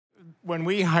When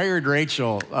we hired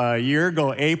Rachel a year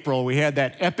ago, April, we had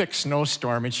that epic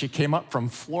snowstorm, and she came up from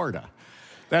Florida.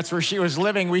 That's where she was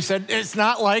living. We said, it's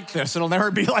not like this. It'll never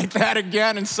be like that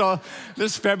again. And so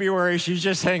this February, she's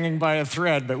just hanging by a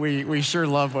thread, but we sure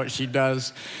love what she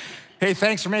does. Hey,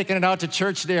 thanks for making it out to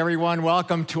church today, everyone.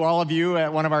 Welcome to all of you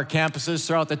at one of our campuses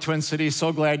throughout the Twin Cities.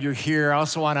 So glad you're here. I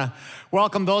also want to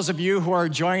welcome those of you who are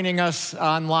joining us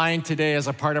online today as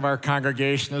a part of our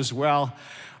congregation as well.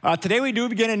 Today we do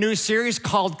begin a new series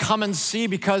called Come and See,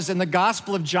 because in the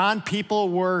Gospel of John, people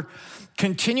were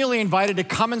continually invited to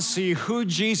come and see who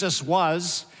Jesus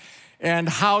was and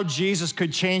how Jesus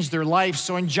could change their life.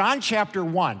 So in John chapter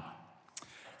 1,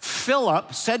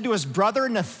 Philip said to his brother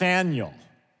Nathanael,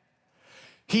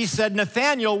 he said,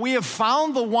 Nathanael, we have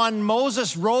found the one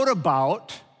Moses wrote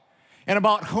about and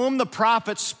about whom the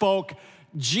prophets spoke,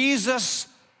 Jesus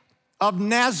of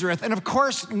Nazareth. And of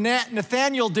course,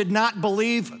 Nathanael did not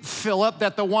believe Philip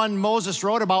that the one Moses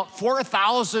wrote about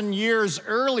 4,000 years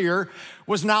earlier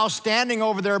was now standing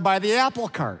over there by the apple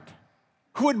cart.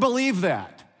 Who would believe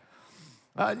that?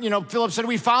 Philip said,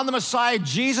 we found the Messiah,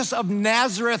 Jesus of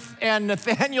Nazareth. And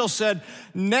Nathanael said,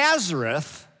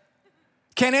 Nazareth?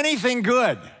 Can anything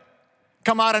good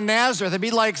come out of Nazareth? It'd be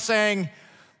like saying,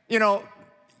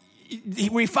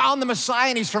 we found the Messiah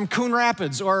and he's from Coon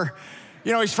Rapids, or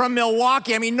he's from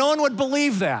Milwaukee. I mean, no one would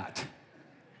believe that.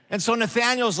 And so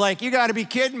Nathanael's like, you got to be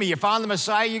kidding me. You found the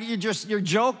Messiah? You're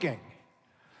joking.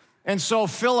 And so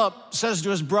Philip says to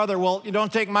his brother, well, you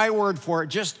don't take my word for it.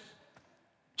 Just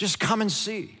come and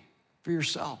see for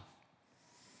yourself.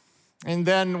 And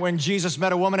then when Jesus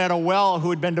met a woman at a well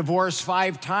who had been divorced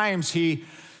 5 times, he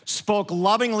spoke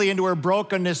lovingly into her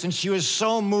brokenness, and she was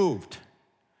so moved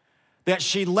that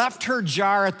she left her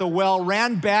jar at the well,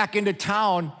 ran back into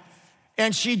town,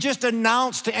 and she just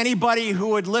announced to anybody who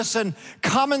would listen,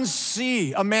 come and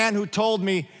see a man who told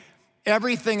me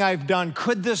everything I've done.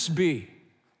 Could this be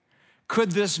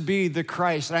the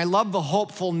Christ? And I love the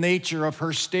hopeful nature of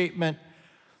her statement.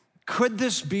 Could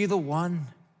this be the one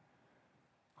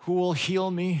who will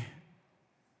heal me,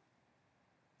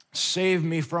 save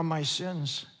me from my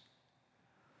sins?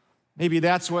 Maybe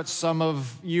that's what some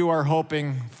of you are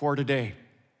hoping for today,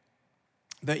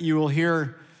 that you will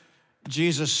hear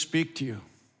Jesus speak to you,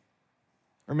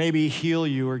 or maybe heal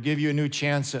you or give you a new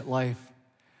chance at life.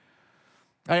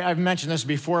 I've mentioned this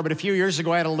before, but a few years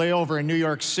ago I had a layover in New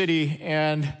York City,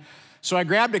 and so I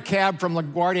grabbed a cab from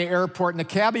LaGuardia Airport, and the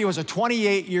cabbie was a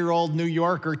 28-year-old New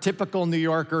Yorker, typical New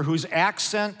Yorker, whose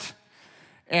accent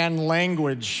and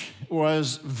language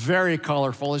was very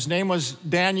colorful. His name was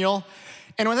Daniel,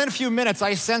 and within a few minutes,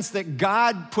 I sensed that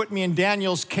God put me in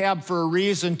Daniel's cab for a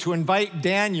reason, to invite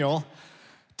Daniel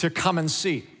to come and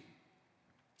see.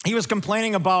 He was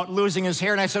complaining about losing his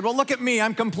hair, and I said, well, look at me,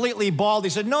 I'm completely bald. He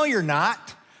said, no, you're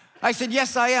not. I said,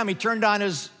 yes, I am. He turned on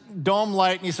his dome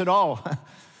light, and he said, oh,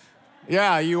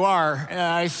 yeah, you are.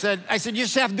 I said, you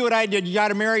just have to do what I did. You got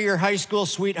to marry your high school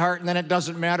sweetheart, and then it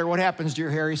doesn't matter what happens to your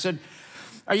hair. He said,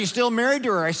 are you still married to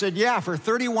her? I said, yeah, for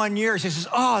 31 years. He says,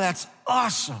 oh, that's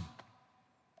awesome.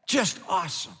 Just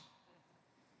awesome.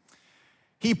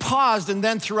 He paused and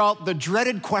then threw out the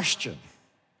dreaded question.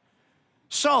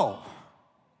 So,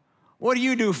 what do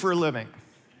you do for a living?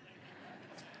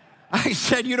 I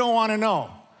said, you don't want to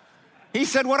know. He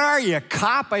said, what are you, a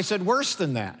cop? I said, worse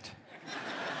than that.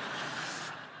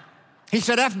 He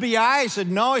said, FBI? I said,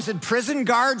 no. He said, prison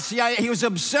guard, CIA? He was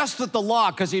obsessed with the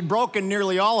law because he'd broken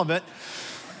nearly all of it.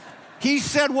 He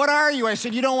said, what are you? I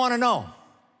said, you don't want to know.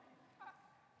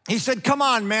 He said, come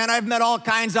on, man, I've met all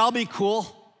kinds, I'll be cool.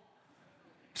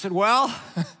 I said, well,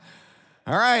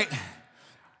 all right,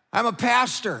 I'm a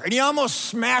pastor. And he almost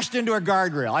smashed into a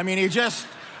guardrail. I mean,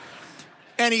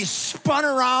 and he spun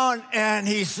around and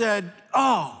he said,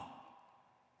 oh,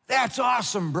 that's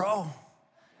awesome, bro.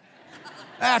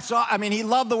 He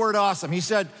loved the word awesome. He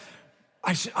said,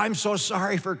 I'm so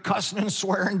sorry for cussing and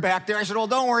swearing back there. I said, well,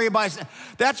 don't worry about it.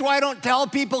 That's why I don't tell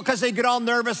people, because they get all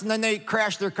nervous and then they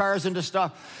crash their cars into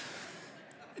stuff.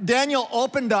 Daniel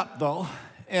opened up, though,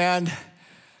 and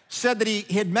said that he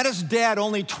had met his dad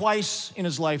only twice in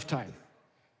his lifetime.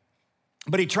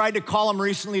 But he tried to call him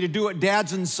recently to do what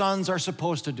dads and sons are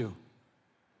supposed to do.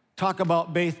 Talk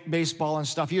about baseball and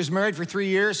stuff. He was married for 3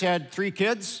 years, had 3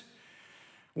 kids,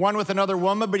 one with another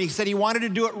woman, but he said he wanted to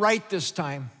do it right this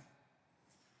time.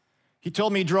 He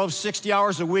told me he drove 60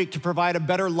 hours a week to provide a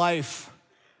better life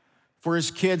for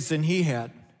his kids than he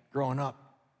had growing up.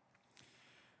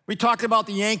 We talked about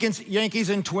the Yankees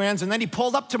and Twins, and then he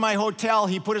pulled up to my hotel.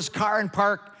 He put his car in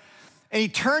park, and he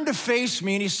turned to face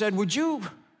me, and he said, would you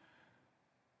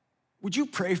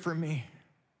pray for me?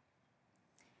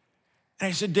 And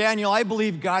I said, Daniel, I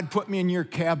believe God put me in your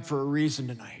cab for a reason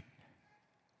tonight.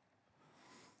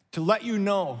 To let you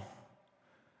know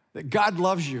that God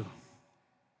loves you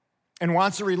and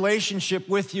wants a relationship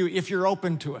with you if you're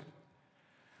open to it.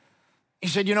 He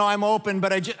said, I'm open,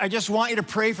 but I just want you to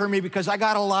pray for me because I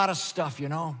got a lot of stuff,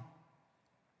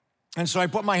 And so I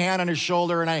put my hand on his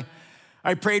shoulder and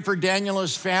I prayed for Daniel and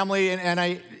his family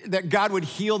and that God would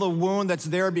heal the wound that's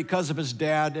there because of his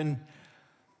dad. And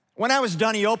when I was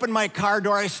done, he opened my car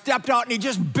door. I stepped out and he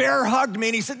just bear hugged me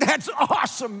and he said, that's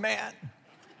awesome, man.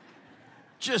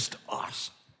 Just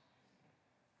awesome.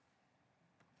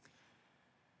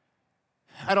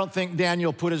 I don't think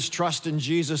Daniel put his trust in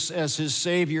Jesus as his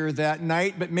Savior that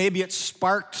night, but maybe it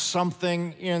sparked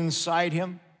something inside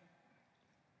him.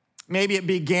 Maybe it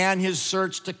began his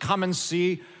search to come and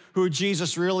see who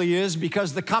Jesus really is,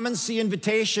 because the come and see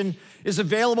invitation is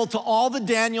available to all the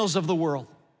Daniels of the world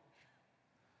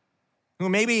who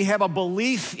maybe have a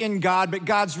belief in God, but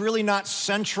God's really not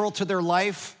central to their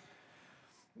life.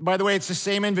 By the way, it's the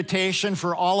same invitation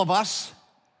for all of us.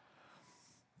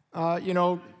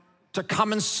 To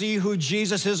come and see who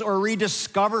Jesus is or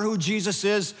rediscover who Jesus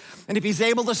is, and if he's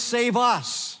able to save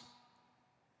us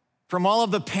from all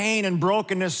of the pain and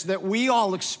brokenness that we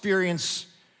all experience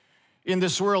in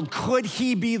this world, could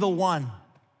he be the one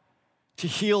to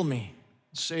heal me,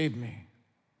 save me,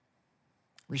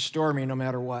 restore me no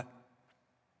matter what?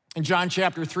 In John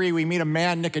chapter 3, we meet a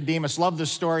man, Nicodemus, love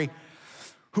this story,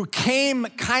 who came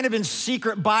kind of in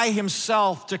secret by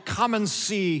himself to come and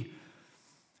see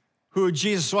who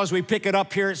Jesus was. We pick it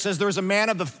up here. It says there was a man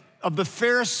of the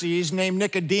Pharisees named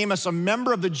Nicodemus, a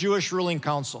member of the Jewish ruling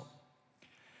council.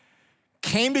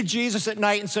 Came to Jesus at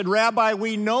night and said, Rabbi,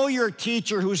 we know you're a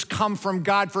teacher who's come from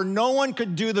God, for no one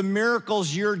could do the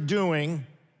miracles you're doing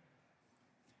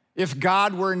if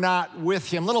God were not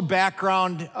with him. Little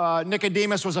background,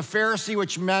 Nicodemus was a Pharisee,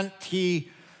 which meant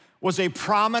he was a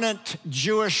prominent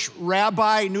Jewish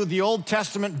rabbi, knew the Old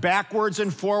Testament backwards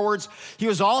and forwards. He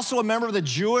was also a member of the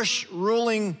Jewish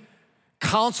ruling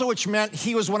council, which meant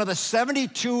he was one of the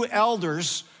 72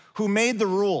 elders who made the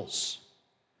rules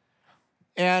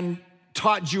and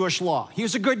taught Jewish law. He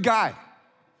was a good guy.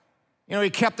 He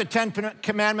kept the 10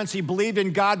 Commandments, he believed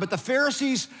in God, but the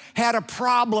Pharisees had a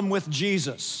problem with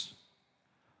Jesus.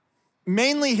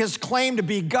 Mainly his claim to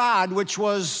be God, which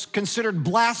was considered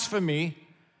blasphemy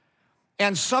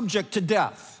and subject to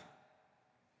death.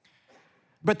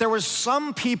 But there was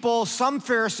some people, some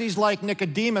Pharisees like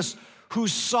Nicodemus, who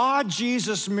saw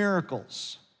Jesus'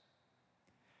 miracles.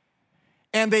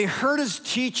 And they heard his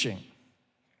teaching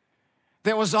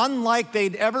that was unlike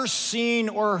they'd ever seen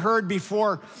or heard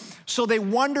before. So they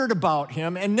wondered about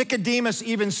him. And Nicodemus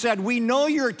even said, we know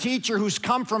you're a teacher who's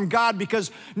come from God,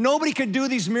 because nobody could do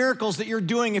these miracles that you're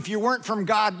doing if you weren't from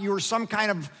God. You were some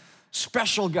kind of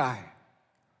special guy.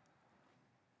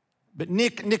 But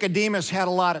Nicodemus had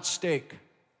a lot at stake,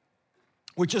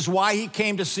 which is why he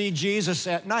came to see Jesus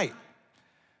at night.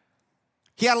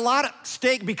 He had a lot at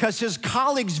stake because his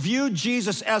colleagues viewed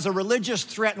Jesus as a religious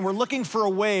threat and were looking for a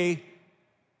way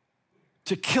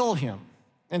to kill him.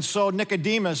 And so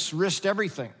Nicodemus risked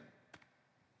everything,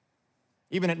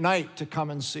 even at night, to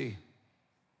come and see.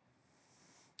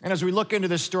 And as we look into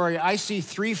this story, I see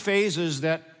three phases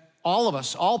that all of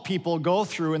us, all people, go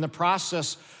through in the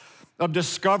process of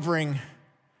discovering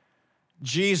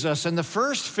Jesus. And the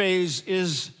first phase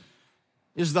is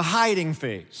the hiding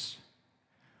phase.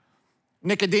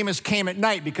 Nicodemus came at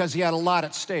night because he had a lot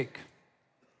at stake.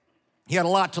 He had a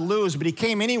lot to lose, but he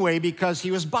came anyway because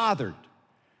he was bothered.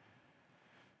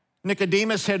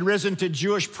 Nicodemus had risen to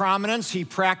Jewish prominence. He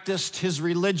practiced his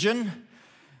religion,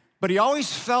 but he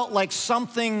always felt like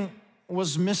something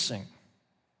was missing.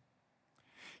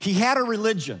 He had a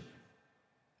religion,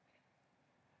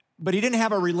 but he didn't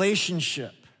have a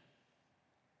relationship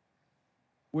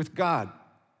with God.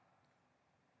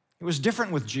 It was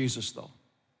different with Jesus, though.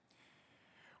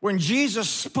 When Jesus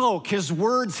spoke, his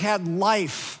words had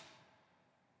life,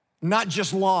 not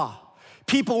just law.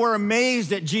 People were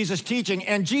amazed at Jesus' teaching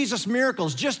and Jesus'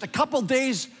 miracles. Just a couple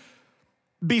days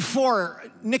before,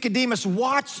 Nicodemus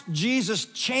watched Jesus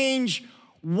change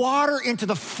water into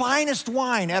the finest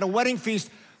wine at a wedding feast,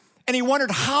 and he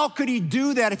wondered, how could he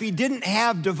do that if he didn't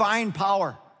have divine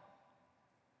power?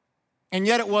 And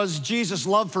yet it was Jesus'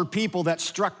 love for people that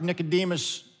struck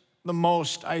Nicodemus the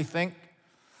most, I think.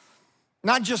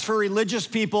 Not just for religious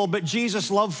people, but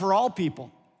Jesus' love for all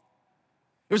people.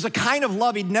 It was a kind of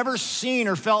love he'd never seen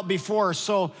or felt before,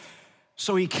 so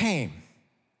he came.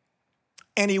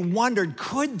 And he wondered,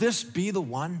 could this be the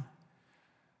one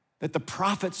that the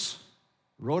prophets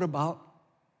wrote about?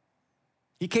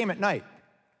 He came at night.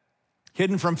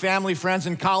 hidden from family, friends,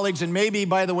 and colleagues, and maybe,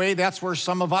 by the way, that's where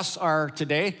some of us are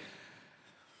today.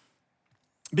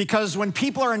 Because when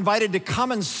people are invited to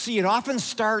come and see, it often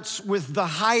starts with the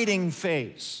hiding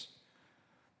phase.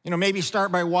 Maybe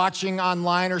start by watching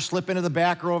online or slip into the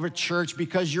back row of a church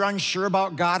because you're unsure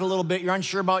about God a little bit. You're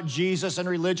unsure about Jesus and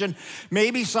religion.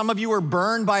 Maybe some of you were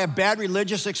burned by a bad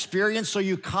religious experience, so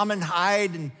you come and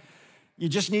hide and you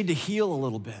just need to heal a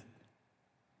little bit.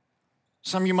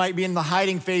 Some of you might be in the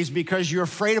hiding phase because you're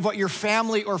afraid of what your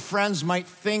family or friends might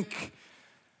think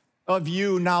of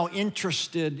you now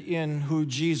interested in who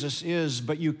Jesus is,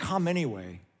 but you come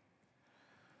anyway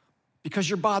because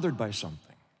you're bothered by something.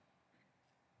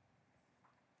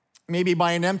 Maybe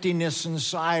by an emptiness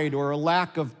inside or a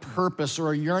lack of purpose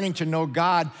or a yearning to know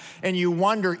God, and you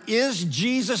wonder, is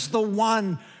Jesus the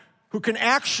one who can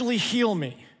actually heal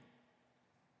me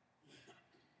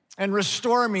and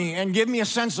restore me and give me a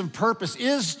sense of purpose?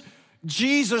 Is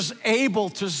Jesus able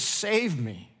to save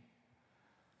me?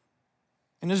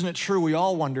 And isn't it true we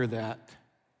all wonder that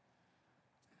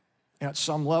at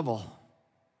some level?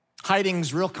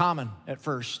 Hiding's real common at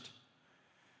first,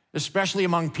 especially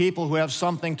among people who have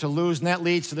something to lose, and that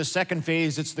leads to the second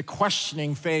phase. It's the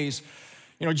questioning phase.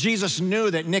 Jesus knew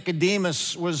that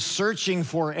Nicodemus was searching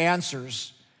for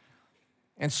answers,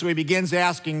 and so he begins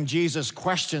asking Jesus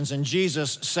questions, and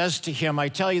Jesus says to him, I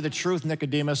tell you the truth,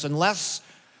 Nicodemus, unless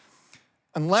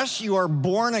you are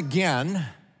born again,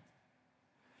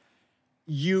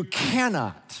 you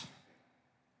cannot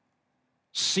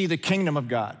see the kingdom of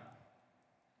God.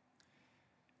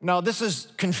 Now, this is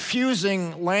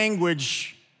confusing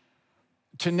language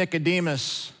to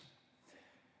Nicodemus.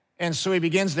 And so he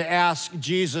begins to ask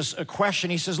Jesus a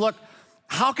question. He says, look,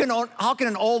 how can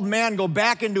an old man go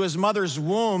back into his mother's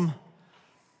womb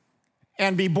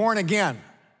and be born again?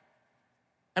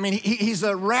 I mean, he's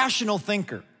a rational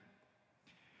thinker.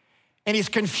 And he's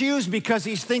confused because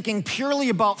he's thinking purely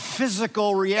about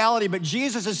physical reality. But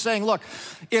Jesus is saying, look,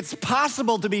 it's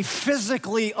possible to be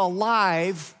physically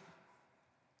alive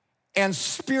and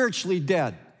spiritually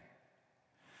dead.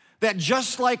 That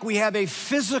just like we have a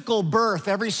physical birth,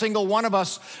 every single one of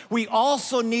us, we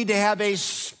also need to have a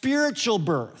spiritual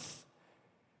birth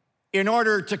in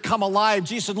order to come alive.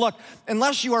 Jesus said, look,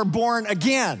 unless you are born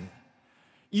again,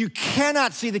 you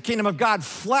cannot see the kingdom of God.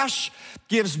 Flesh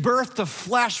gives birth to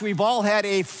flesh. We've all had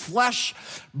a flesh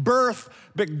birth,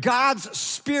 but God's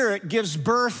spirit gives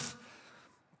birth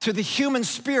to the human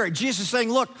spirit. Jesus is saying,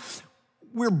 look,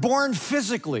 we're born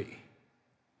physically,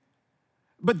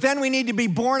 but then we need to be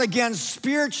born again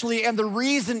spiritually, and the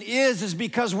reason is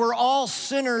because we're all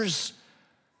sinners,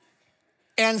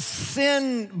 and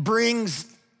sin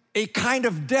brings a kind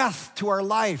of death to our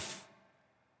life.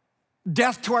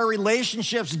 Death to our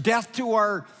relationships, death to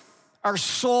our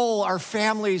soul, our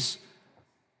families.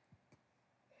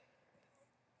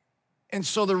 And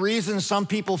so the reason some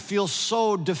people feel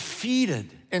so defeated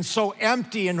and so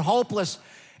empty and hopeless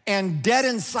and dead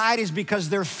inside is because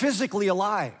they're physically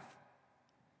alive,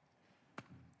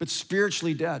 but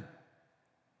spiritually dead.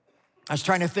 I was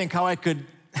trying to think how I could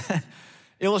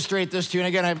illustrate this to you. And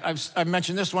again, I've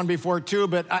mentioned this one before too,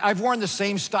 but I've worn the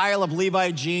same style of Levi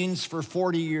jeans for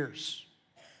 40 years.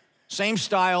 Same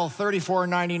style,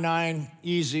 $34.99,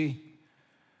 easy.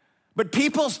 But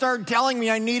people started telling me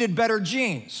I needed better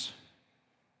jeans.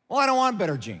 Well, I don't want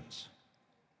better jeans.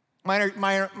 Mine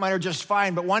are just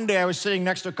fine. But one day I was sitting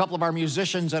next to a couple of our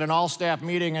musicians at an all-staff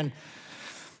meeting, and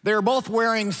they were both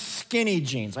wearing skinny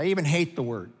jeans. I even hate the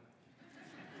word.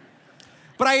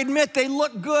 But I admit they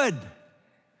look good.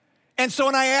 And so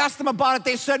when I asked them about it,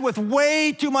 they said with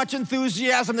way too much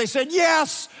enthusiasm, they said,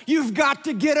 yes, you've got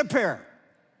to get a pair.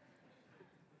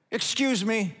 Excuse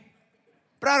me,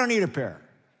 but I don't need a pair.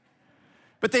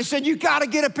 But they said, you gotta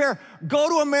get a pair. Go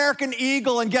to American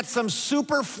Eagle and get some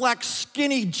Superflex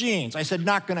skinny jeans. I said,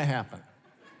 not gonna happen.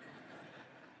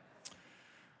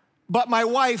 But my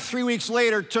wife, 3 weeks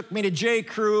later, took me to J.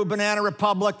 Crew, Banana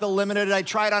Republic, The Limited. I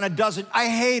tried on a dozen. I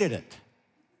hated it.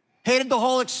 Hated the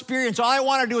whole experience. All I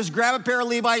wanted to do was grab a pair of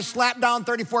Levi's, slap down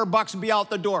 $34 and be out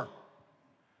the door.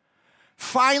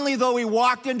 Finally, though, we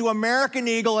walked into American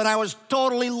Eagle and I was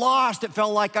totally lost. It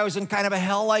felt like I was in kind of a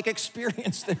hell-like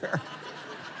experience there.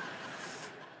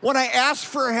 When I asked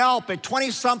for help, a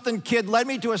 20-something kid led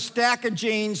me to a stack of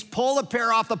jeans, pulled a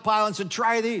pair off the pile and said,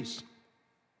 try these.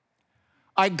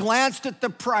 I glanced at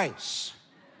the price,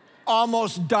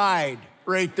 almost died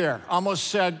right there. Almost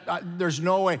said, there's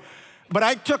no way. But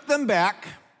I took them back,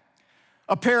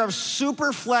 a pair of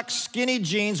Superflex skinny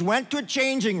jeans, went to a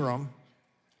changing room,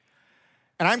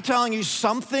 and I'm telling you,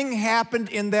 something happened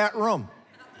in that room.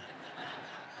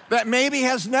 that maybe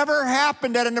has never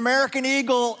happened at an American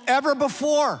Eagle ever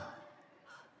before.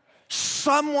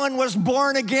 Someone was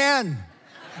born again,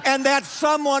 and that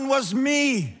someone was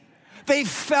me. They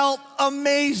felt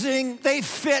amazing. They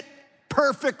fit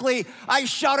perfectly. I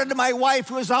shouted to my wife,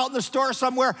 who was out in the store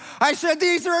somewhere, I said,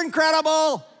 "These are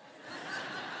incredible."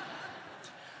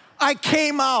 I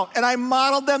came out and I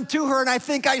modeled them to her, and I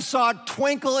think I saw a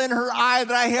twinkle in her eye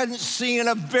that I hadn't seen in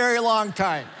a very long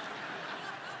time.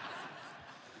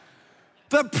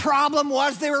 The problem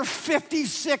was they were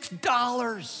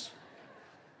 $56.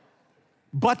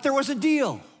 But there was a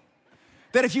deal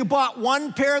that if you bought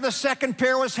one pair, the second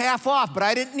pair was half off. But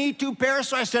I didn't need two pairs,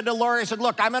 so I said to Lori, I said,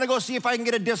 "Look, I'm gonna go see if I can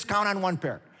get a discount on one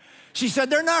pair." She said,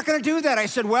 "They're not gonna do that." I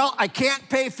said, "Well, I can't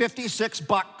pay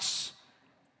 $56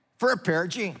 for a pair of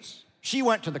jeans." She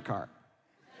went to the car.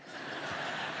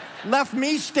 Left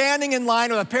me standing in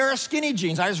line with a pair of skinny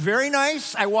jeans. I was very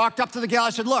nice. I walked up to the gal. I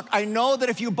said, "Look, I know that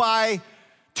if you buy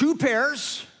two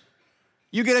pairs,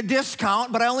 you get a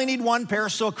discount, but I only need one pair,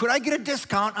 so could I get a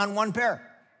discount on one pair?"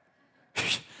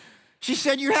 She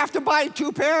said, "You have to buy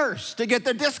two pairs to get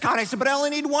the discount." I said, "But I only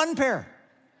need one pair."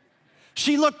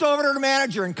 She looked over to the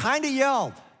manager and kind of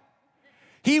yelled,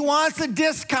 "He wants a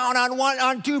discount on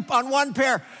one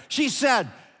pair." She said,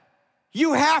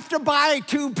 "You have to buy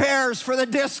two pairs for the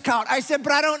discount." I said,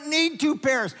 "But I don't need two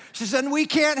pairs." She said, "We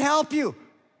can't help you."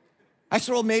 I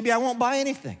said, "Well, maybe I won't buy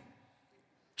anything."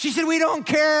 She said, "We don't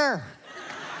care."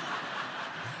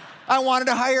 I wanted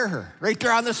to hire her right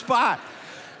there on the spot.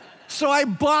 So I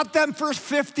bought them for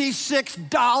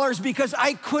 $56 because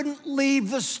I couldn't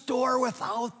leave the store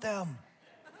without them.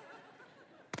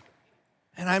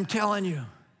 And I'm telling you,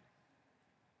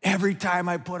 every time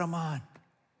I put them on,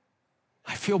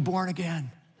 I feel born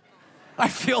again. I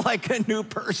feel like a new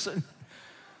person.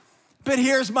 But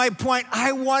here's my point.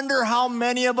 I wonder how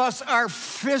many of us are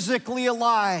physically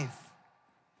alive,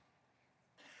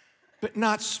 but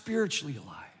not spiritually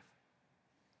alive.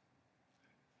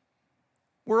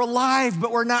 We're alive,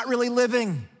 but we're not really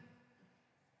living.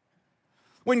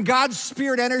 When God's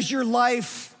Spirit enters your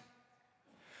life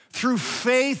through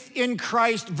faith in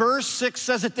Christ, verse 6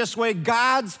 says it this way: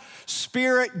 God's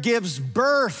Spirit gives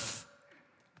birth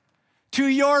to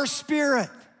your spirit.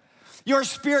 Your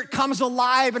spirit comes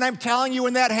alive, and I'm telling you,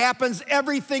 when that happens,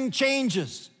 everything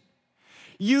changes.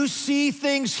 You see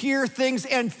things, hear things,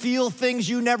 and feel things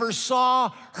you never saw,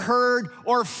 heard,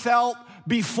 or felt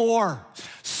before.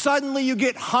 Suddenly you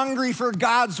get hungry for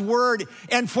God's word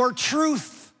and for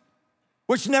truth,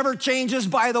 which never changes,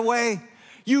 by the way.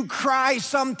 You cry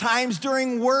sometimes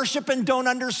during worship and don't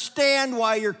understand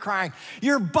why you're crying.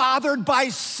 You're bothered by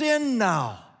sin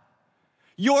now.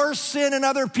 Your sin and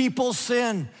other people's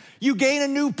sin. You gain a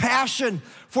new passion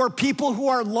for people who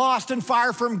are lost and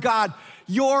far from God.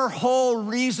 Your whole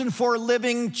reason for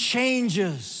living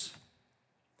changes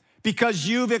because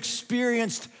you've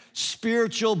experienced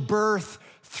spiritual birth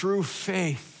through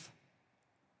faith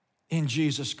in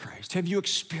Jesus Christ. Have you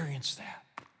experienced that?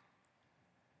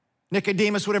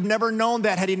 Nicodemus would have never known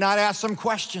that had he not asked some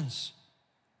questions.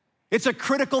 It's a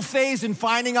critical phase in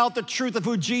finding out the truth of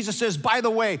who Jesus is. By the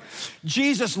way,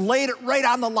 Jesus laid it right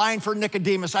on the line for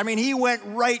Nicodemus. I mean, he went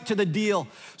right to the deal.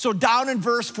 So down in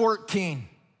verse 14,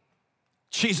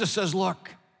 Jesus says, "Look,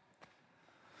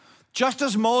 just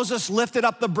as Moses lifted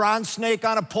up the bronze snake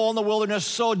on a pole in the wilderness,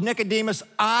 so Nicodemus,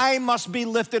 I must be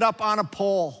lifted up on a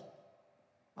pole,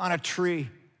 on a tree,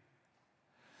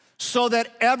 so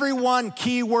that everyone,"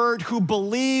 key word, "who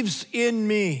believes in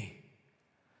me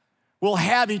will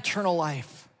have eternal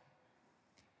life."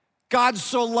 God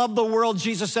so loved the world,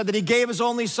 Jesus said, that he gave his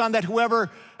only son, that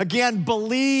whoever, again,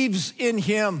 believes in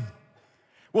him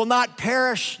will not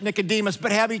perish, Nicodemus,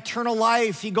 but have eternal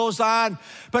life. He goes on,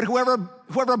 but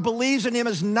whoever believes in him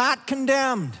is not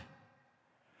condemned.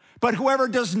 But whoever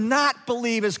does not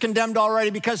believe is condemned already,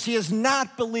 because he has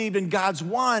not believed in God's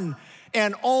one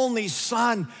and only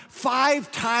Son.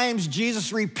 5 times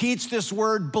Jesus repeats this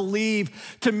word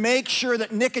believe to make sure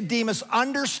that Nicodemus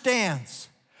understands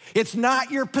it's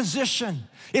not your position,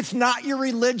 it's not your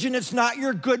religion, it's not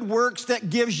your good works that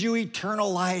gives you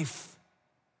eternal life,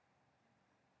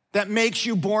 that makes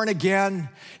you born again.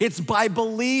 It's by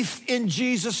belief in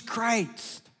Jesus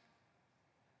Christ.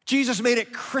 Jesus made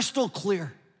it crystal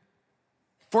clear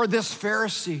for this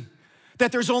Pharisee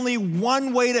that there's only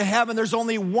one way to heaven, there's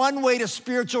only one way to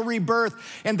spiritual rebirth,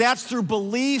 and that's through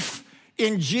belief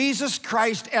in Jesus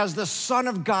Christ as the Son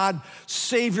of God,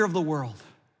 Savior of the world.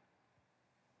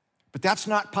 But that's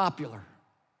not popular.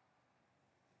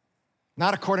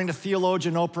 Not according to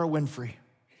theologian Oprah Winfrey.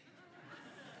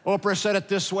 Oprah said it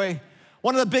this way: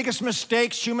 one of the biggest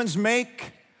mistakes humans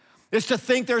make is to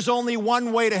think there's only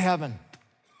one way to heaven.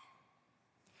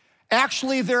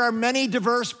 Actually, there are many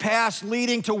diverse paths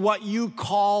leading to what you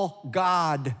call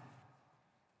God.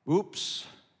 Oops.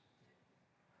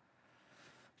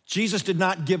 Jesus did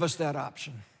not give us that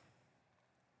option.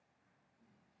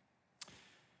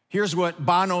 Here's what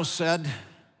Bono said.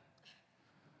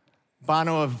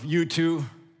 Bono of U2,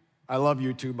 I love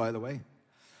U2, by the way,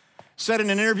 said in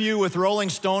an interview with Rolling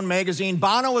Stone magazine,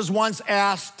 Bono was once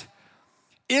asked,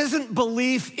 "Isn't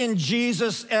belief in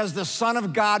Jesus as the Son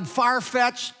of God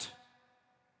far-fetched?"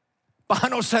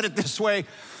 Bono said it this way,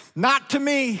 "Not to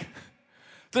me.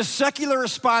 The secular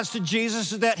response to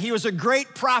Jesus is that he was a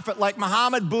great prophet like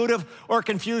Muhammad, Buddha, or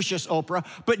Confucius, Oprah,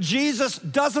 but Jesus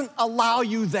doesn't allow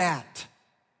you that."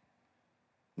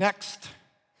 Next,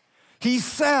 he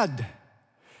said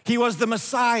he was the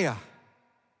Messiah,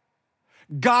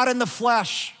 God in the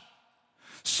flesh.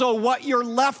 So what you're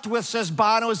left with, says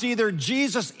Bono, is either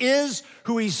Jesus is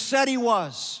who he said he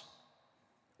was,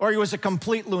 or he was a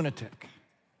complete lunatic.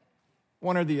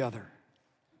 One or the other.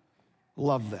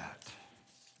 Love that.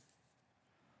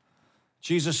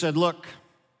 Jesus said, look,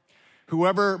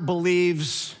 whoever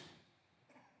believes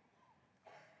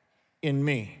in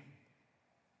me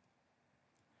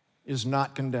is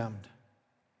not condemned.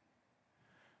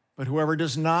 But whoever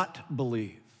does not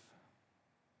believe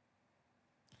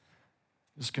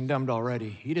is condemned already.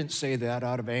 He didn't say that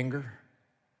out of anger,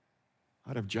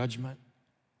 out of judgment,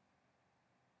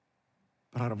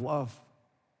 but out of love.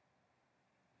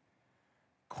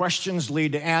 Questions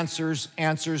lead to answers.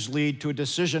 Answers lead to a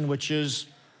decision, which is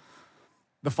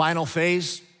the final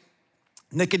phase.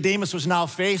 Nicodemus was now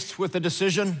faced with a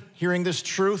decision, hearing this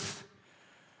truth.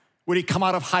 Would he come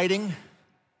out of hiding?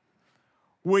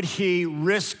 Would he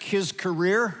risk his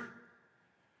career,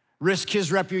 risk his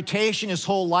reputation, his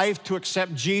whole life to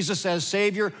accept Jesus as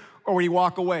Savior, or would he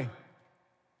walk away?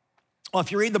 Well,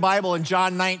 if you read the Bible in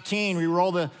John 19, we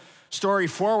roll the story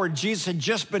forward. Jesus had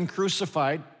just been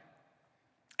crucified,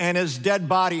 and his dead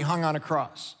body hung on a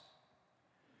cross.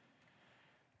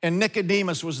 And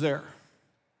Nicodemus was there.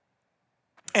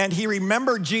 And he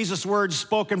remembered Jesus' words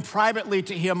spoken privately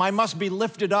to him, "I must be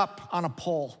lifted up on a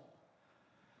pole."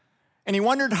 And he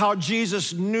wondered how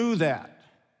Jesus knew that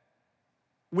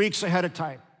weeks ahead of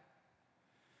time.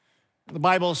 The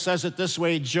Bible says it this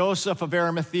way: Joseph of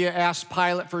Arimathea asked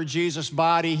Pilate for Jesus'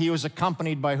 body. He was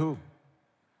accompanied by who?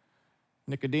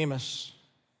 Nicodemus.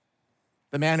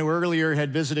 The man who earlier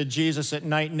had visited Jesus at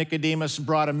night. Nicodemus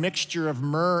brought a mixture of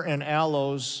myrrh and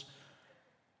aloes,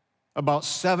 about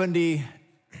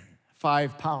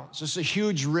 75 pounds. This is a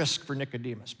huge risk for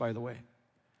Nicodemus, by the way.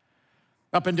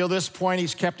 Up until this point,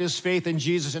 he's kept his faith in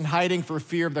Jesus in hiding for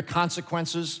fear of the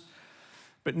consequences,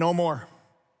 but no more.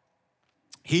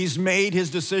 He's made his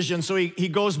decision, so he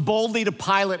goes boldly to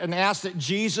Pilate and asks that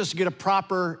Jesus get a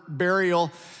proper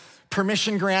burial.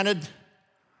 Permission granted.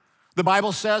 The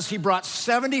Bible says he brought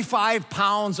 75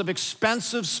 pounds of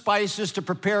expensive spices to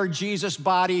prepare Jesus'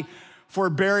 body for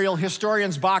burial.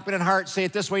 Historians Bachman and Hart say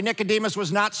it this way: Nicodemus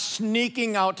was not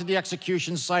sneaking out to the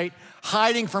execution site,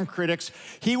 hiding from critics.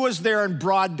 He was there in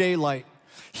broad daylight.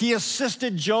 He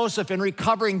assisted Joseph in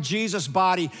recovering Jesus'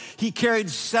 body. He carried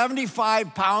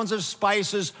 75 pounds of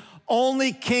spices.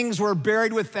 Only kings were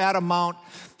buried with that amount.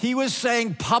 He was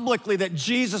saying publicly that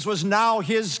Jesus was now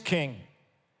his king,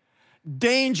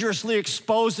 dangerously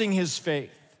exposing his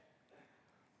faith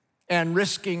and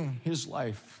risking his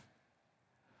life.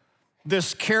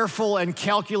 This careful and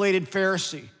calculated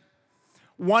Pharisee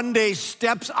one day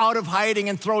steps out of hiding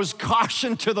and throws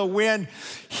caution to the wind.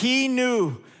 He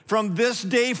knew from this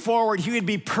day forward he would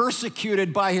be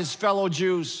persecuted by his fellow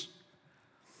Jews.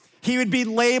 He would be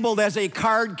labeled as a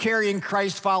card-carrying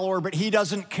Christ follower, but he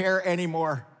doesn't care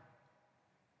anymore.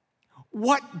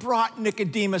 What brought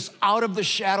Nicodemus out of the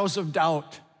shadows of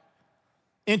doubt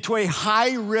into a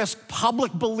high-risk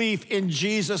public belief in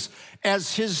Jesus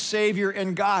as his Savior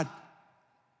and God?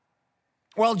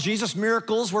 Well, Jesus'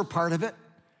 miracles were part of it.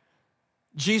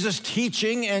 Jesus'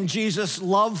 teaching and Jesus'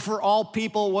 love for all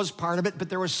people was part of it, but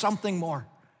there was something more.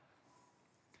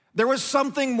 There was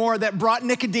something more that brought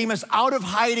Nicodemus out of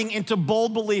hiding into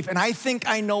bold belief, and I think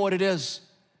I know what it is.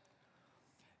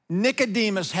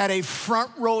 Nicodemus had a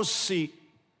front row seat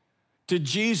to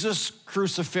Jesus'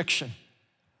 crucifixion,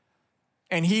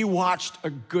 and he watched a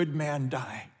good man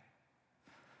die.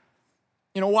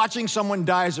 You know, watching someone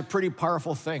die is a pretty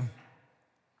powerful thing.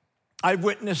 I've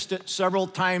witnessed it several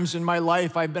times in my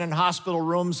life. I've been in hospital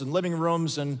rooms and living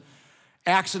rooms and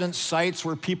accident sites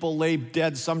where people lay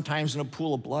dead, sometimes in a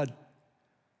pool of blood.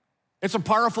 It's a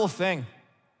powerful thing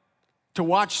to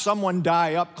watch someone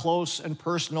die up close and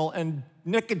personal, and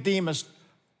Nicodemus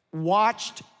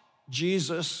watched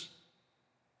Jesus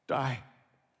die.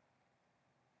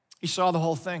 He saw the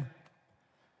whole thing.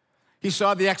 He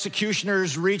saw the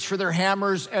executioners reach for their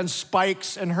hammers and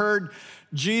spikes and heard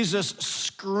Jesus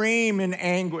scream in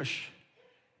anguish,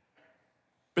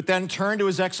 but then turn to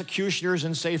his executioners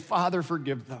and say, Father,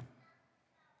 forgive them.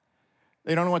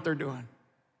 They don't know what they're doing.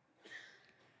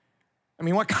 I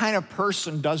mean, what kind of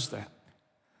person does that?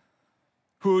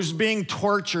 Who's being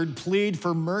tortured, plead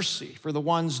for mercy for the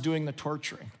ones doing the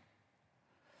torturing.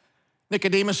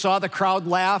 Nicodemus saw the crowd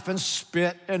laugh and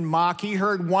spit and mock. He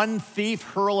heard one thief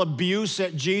hurl abuse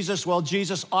at Jesus while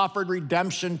Jesus offered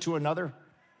redemption to another. I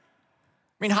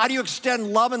mean, how do you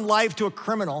extend love and life to a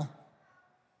criminal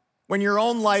when your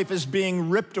own life is being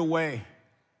ripped away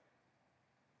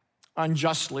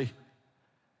unjustly?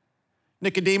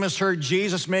 Nicodemus heard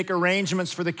Jesus make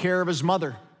arrangements for the care of his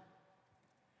mother,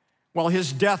 while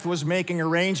his death was making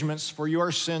arrangements for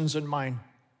your sins and mine.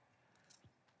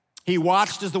 He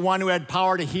watched as the one who had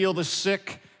power to heal the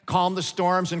sick, calm the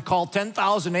storms, and call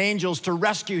 10,000 angels to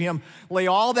rescue him, lay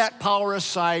all that power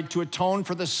aside to atone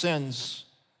for the sins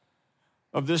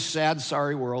of this sad,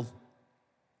 sorry world.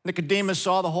 Nicodemus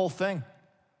saw the whole thing.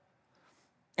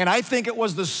 And I think it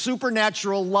was the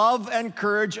supernatural love and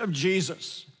courage of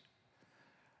Jesus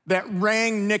that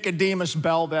rang Nicodemus'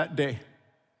 bell that day.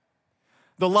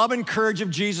 The love and courage of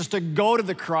Jesus to go to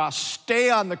the cross, stay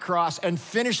on the cross, and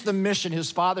finish the mission his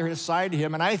Father had assigned to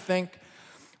him. And I think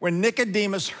when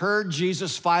Nicodemus heard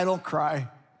Jesus' final cry,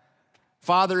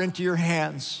 Father, into your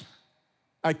hands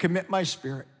I commit my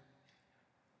spirit.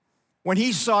 When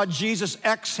he saw Jesus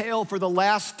exhale for the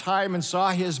last time and saw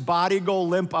his body go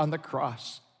limp on the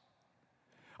cross,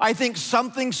 I think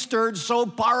something stirred so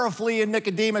powerfully in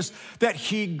Nicodemus that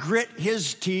he grit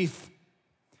his teeth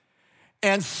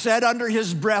and said under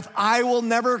his breath, I will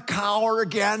never cower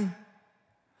again.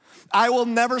 I will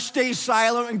never stay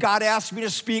silent when God asks me to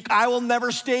speak. I will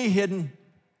never stay hidden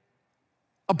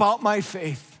about my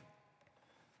faith.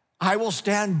 I will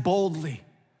stand boldly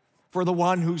for the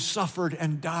one who suffered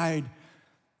and died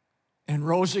and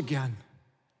rose again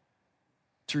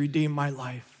to redeem my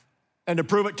life. And to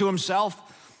prove it to himself,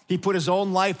 he put his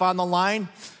own life on the line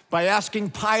by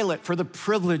asking Pilate for the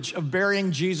privilege of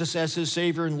burying Jesus as his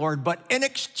Savior and Lord. But in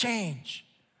exchange,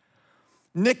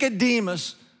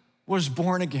 Nicodemus was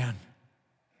born again.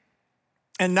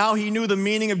 And now he knew the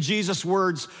meaning of Jesus'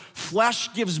 words.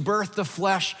 Flesh gives birth to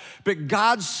flesh, but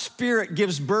God's Spirit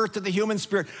gives birth to the human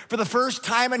spirit. For the first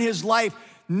time in his life,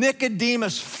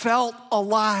 Nicodemus felt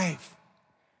alive.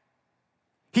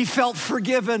 He felt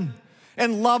forgiven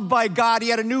and loved by God. He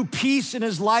had a new peace in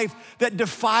his life that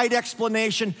defied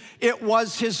explanation. It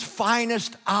was his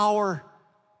finest hour.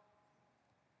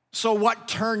 So what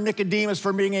turned Nicodemus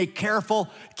from being a careful,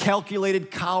 calculated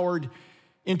coward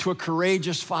into a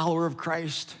courageous follower of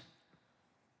Christ?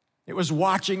 It was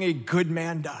watching a good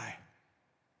man die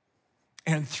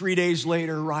and 3 days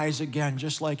later rise again,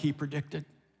 just like he predicted.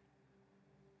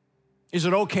 Is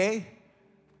it okay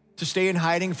to stay in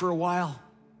hiding for a while?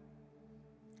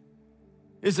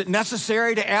 Is it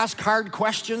necessary to ask hard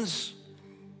questions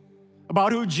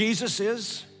about who Jesus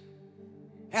is?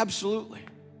 Absolutely.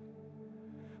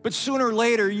 But sooner or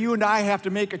later, you and I have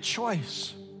to make a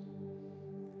choice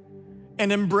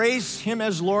and embrace him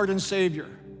as Lord and Savior,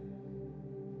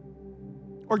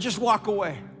 or just walk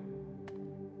away.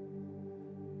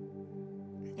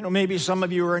 You know, maybe some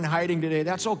of you are in hiding today.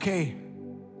 That's okay.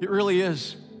 It really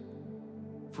is.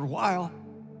 For a while.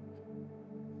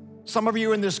 Some of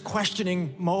you are in this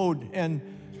questioning mode, and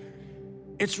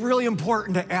it's really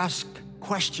important to ask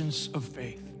questions of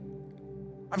faith.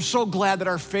 I'm so glad that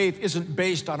our faith isn't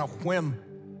based on a whim.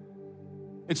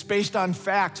 It's based on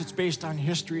facts, it's based on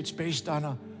history, it's based on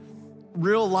a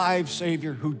real live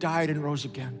Savior who died and rose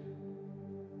again.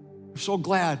 I'm so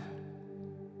glad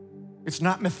it's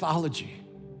not mythology,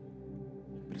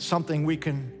 but it's something we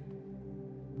can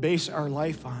base our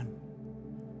life on.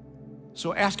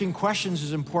 So asking questions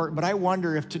is important, but I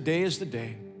wonder if today is the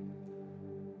day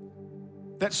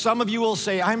that some of you will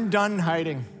say, I'm done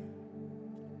hiding,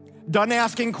 done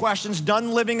asking questions,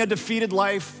 done living a defeated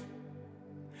life.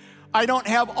 I don't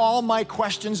have all my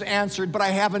questions answered, but I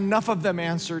have enough of them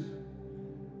answered.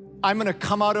 I'm gonna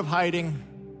come out of hiding.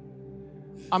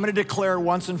 I'm gonna declare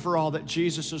once and for all that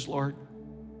Jesus is Lord.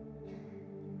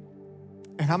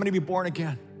 And I'm gonna be born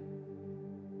again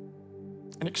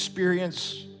and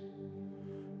experience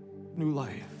new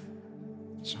life.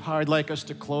 So how I'd like us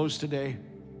to close today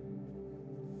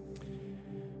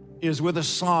is with a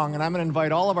song, and I'm gonna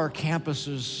invite all of our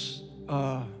campuses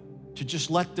to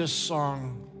just let this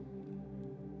song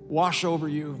wash over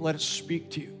you, let it speak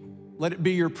to you. Let it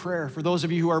be your prayer. For those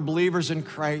of you who are believers in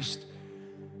Christ,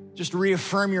 just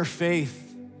reaffirm your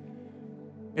faith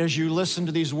as you listen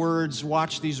to these words,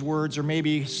 watch these words, or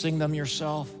maybe sing them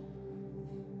yourself.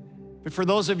 But for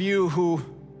those of you who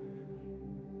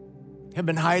have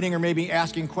been hiding or maybe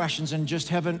asking questions and just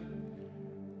haven't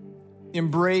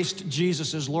embraced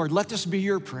Jesus as Lord, let this be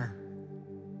your prayer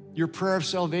of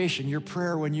salvation, your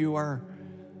prayer when you are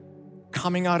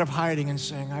coming out of hiding and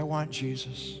saying, I want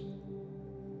Jesus.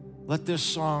 Let this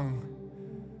song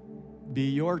be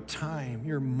your time,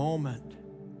 your moment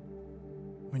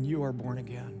when you are born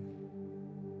again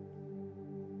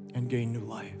and gain new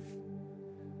life.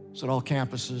 So at all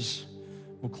campuses,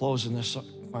 we'll close in this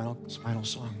final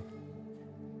song.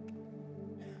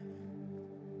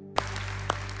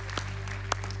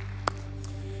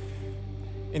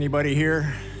 Anybody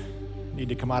here need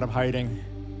to come out of hiding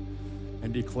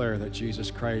and declare that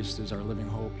Jesus Christ is our living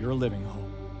hope, your living hope?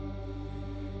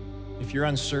 If you're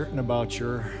uncertain about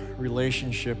your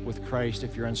relationship with Christ,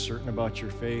 if you're uncertain about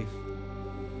your faith,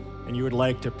 and you would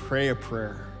like to pray a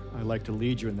prayer, I'd like to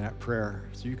lead you in that prayer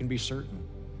so you can be certain.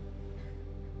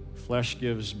 Flesh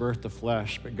gives birth to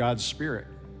flesh, but God's Spirit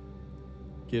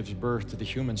gives birth to the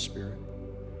human spirit.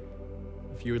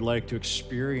 If you would like to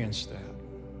experience that,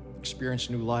 experience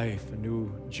new life, a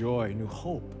new joy, new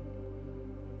hope,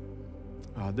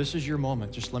 this is your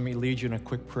moment. Just let me lead you in a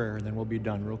quick prayer, and then we'll be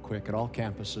done real quick. At all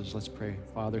campuses, let's pray.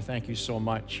 Father, thank you so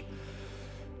much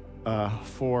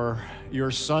for your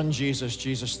Son, Jesus.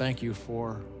 Jesus, thank you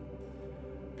for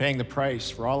paying the price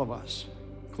for all of us,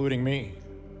 including me,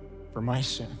 for my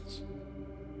sins.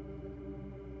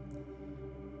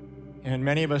 And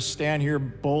many of us stand here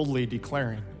boldly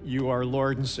declaring, you are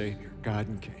Lord and Savior, God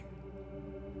and King.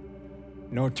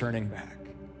 No turning back.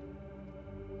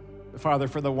 Father,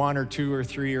 for the one or two or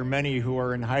three or many who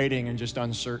are in hiding and just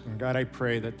uncertain, God, I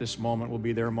pray that this moment will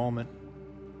be their moment.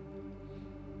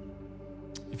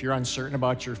 If you're uncertain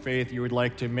about your faith, you would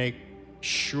like to make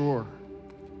sure,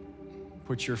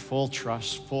 put your full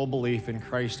trust, full belief in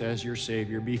Christ as your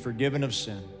Savior, be forgiven of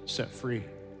sin, set free.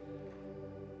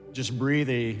 Just breathe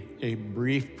a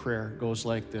brief prayer. It goes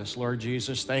like this. Lord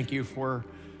Jesus, thank you for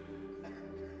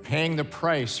paying the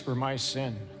price for my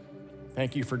sin.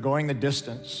 Thank you for going the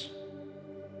distance,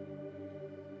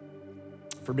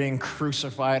 for being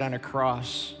crucified on a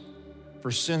cross, for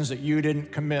sins that you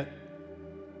didn't commit,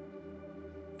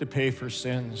 to pay for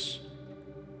sins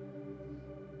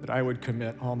that I would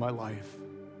commit all my life.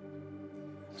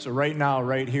 So right now,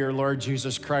 right here, Lord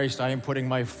Jesus Christ, I am putting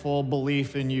my full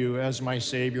belief in you as my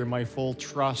Savior, my full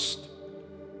trust.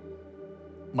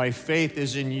 My faith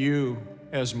is in you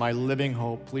as my living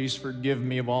hope. Please forgive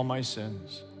me of all my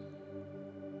sins.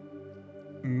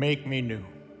 Make me new.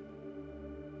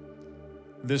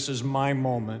 This is my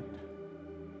moment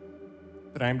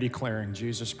that I'm declaring,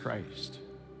 Jesus Christ,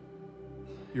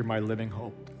 you're my living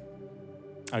hope.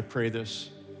 I pray this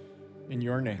in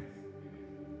your name.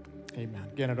 Amen.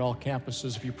 Again, at all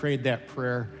campuses, if you prayed that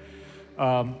prayer,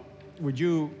 would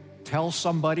you tell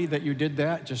somebody that you did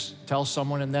that? Just tell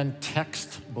someone and then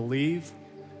text BELIEVE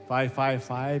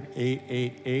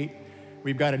 555-888.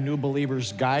 We've got a new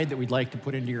believer's guide that we'd like to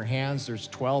put into your hands. There's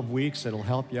 12 weeks that'll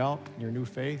help you out in your new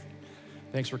faith.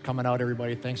 Thanks for coming out,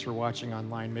 everybody. Thanks for watching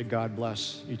online. May God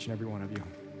bless each and every one of you.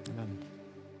 Amen.